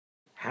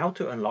how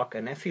to unlock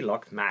an EFI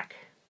locked Mac.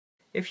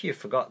 If you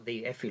forgot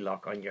the EFI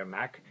lock on your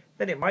Mac,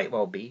 then it might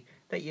well be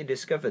that you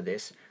discover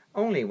this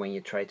only when you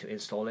try to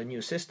install a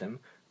new system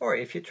or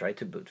if you try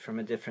to boot from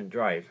a different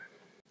drive.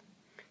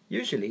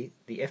 Usually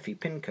the EFI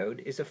pin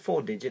code is a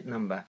 4-digit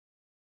number,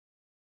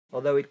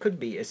 although it could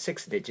be a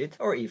 6-digit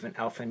or even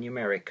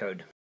alphanumeric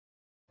code.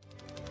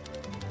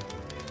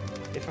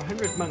 If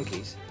 100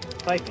 monkeys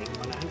typing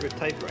on 100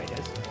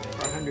 typewriters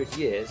for 100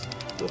 years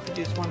will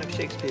produce one of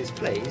Shakespeare's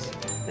plays,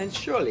 then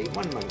surely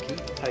one monkey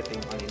typing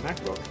on a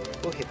MacBook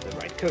will hit the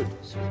right code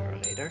sooner or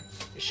later.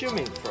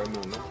 Assuming for a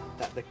moment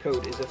that the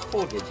code is a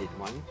 4-digit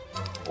one,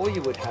 all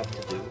you would have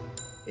to do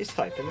is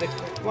type in the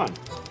correct one.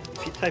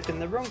 If you type in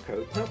the wrong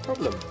code, no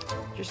problem.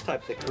 Just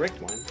type the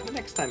correct one the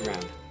next time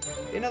round.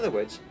 In other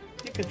words,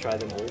 you can try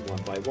them all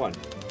one by one.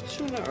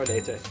 Sooner or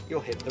later,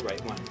 you'll hit the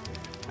right one.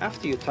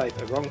 After you type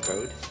a wrong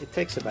code, it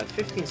takes about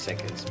 15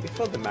 seconds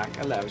before the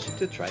Mac allows you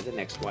to try the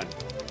next one.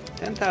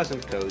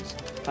 10,000 codes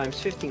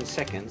times 15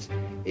 seconds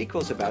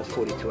equals about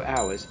 42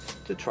 hours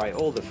to try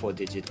all the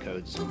 4-digit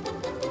codes.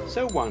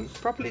 So one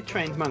properly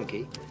trained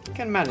monkey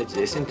can manage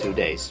this in 2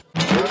 days.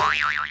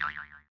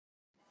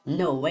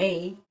 No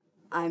way!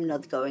 I'm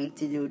not going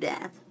to do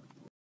that.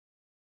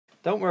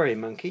 Don't worry,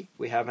 monkey,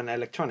 we have an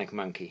electronic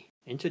monkey.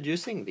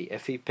 Introducing the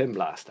EFI Pin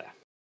Blaster.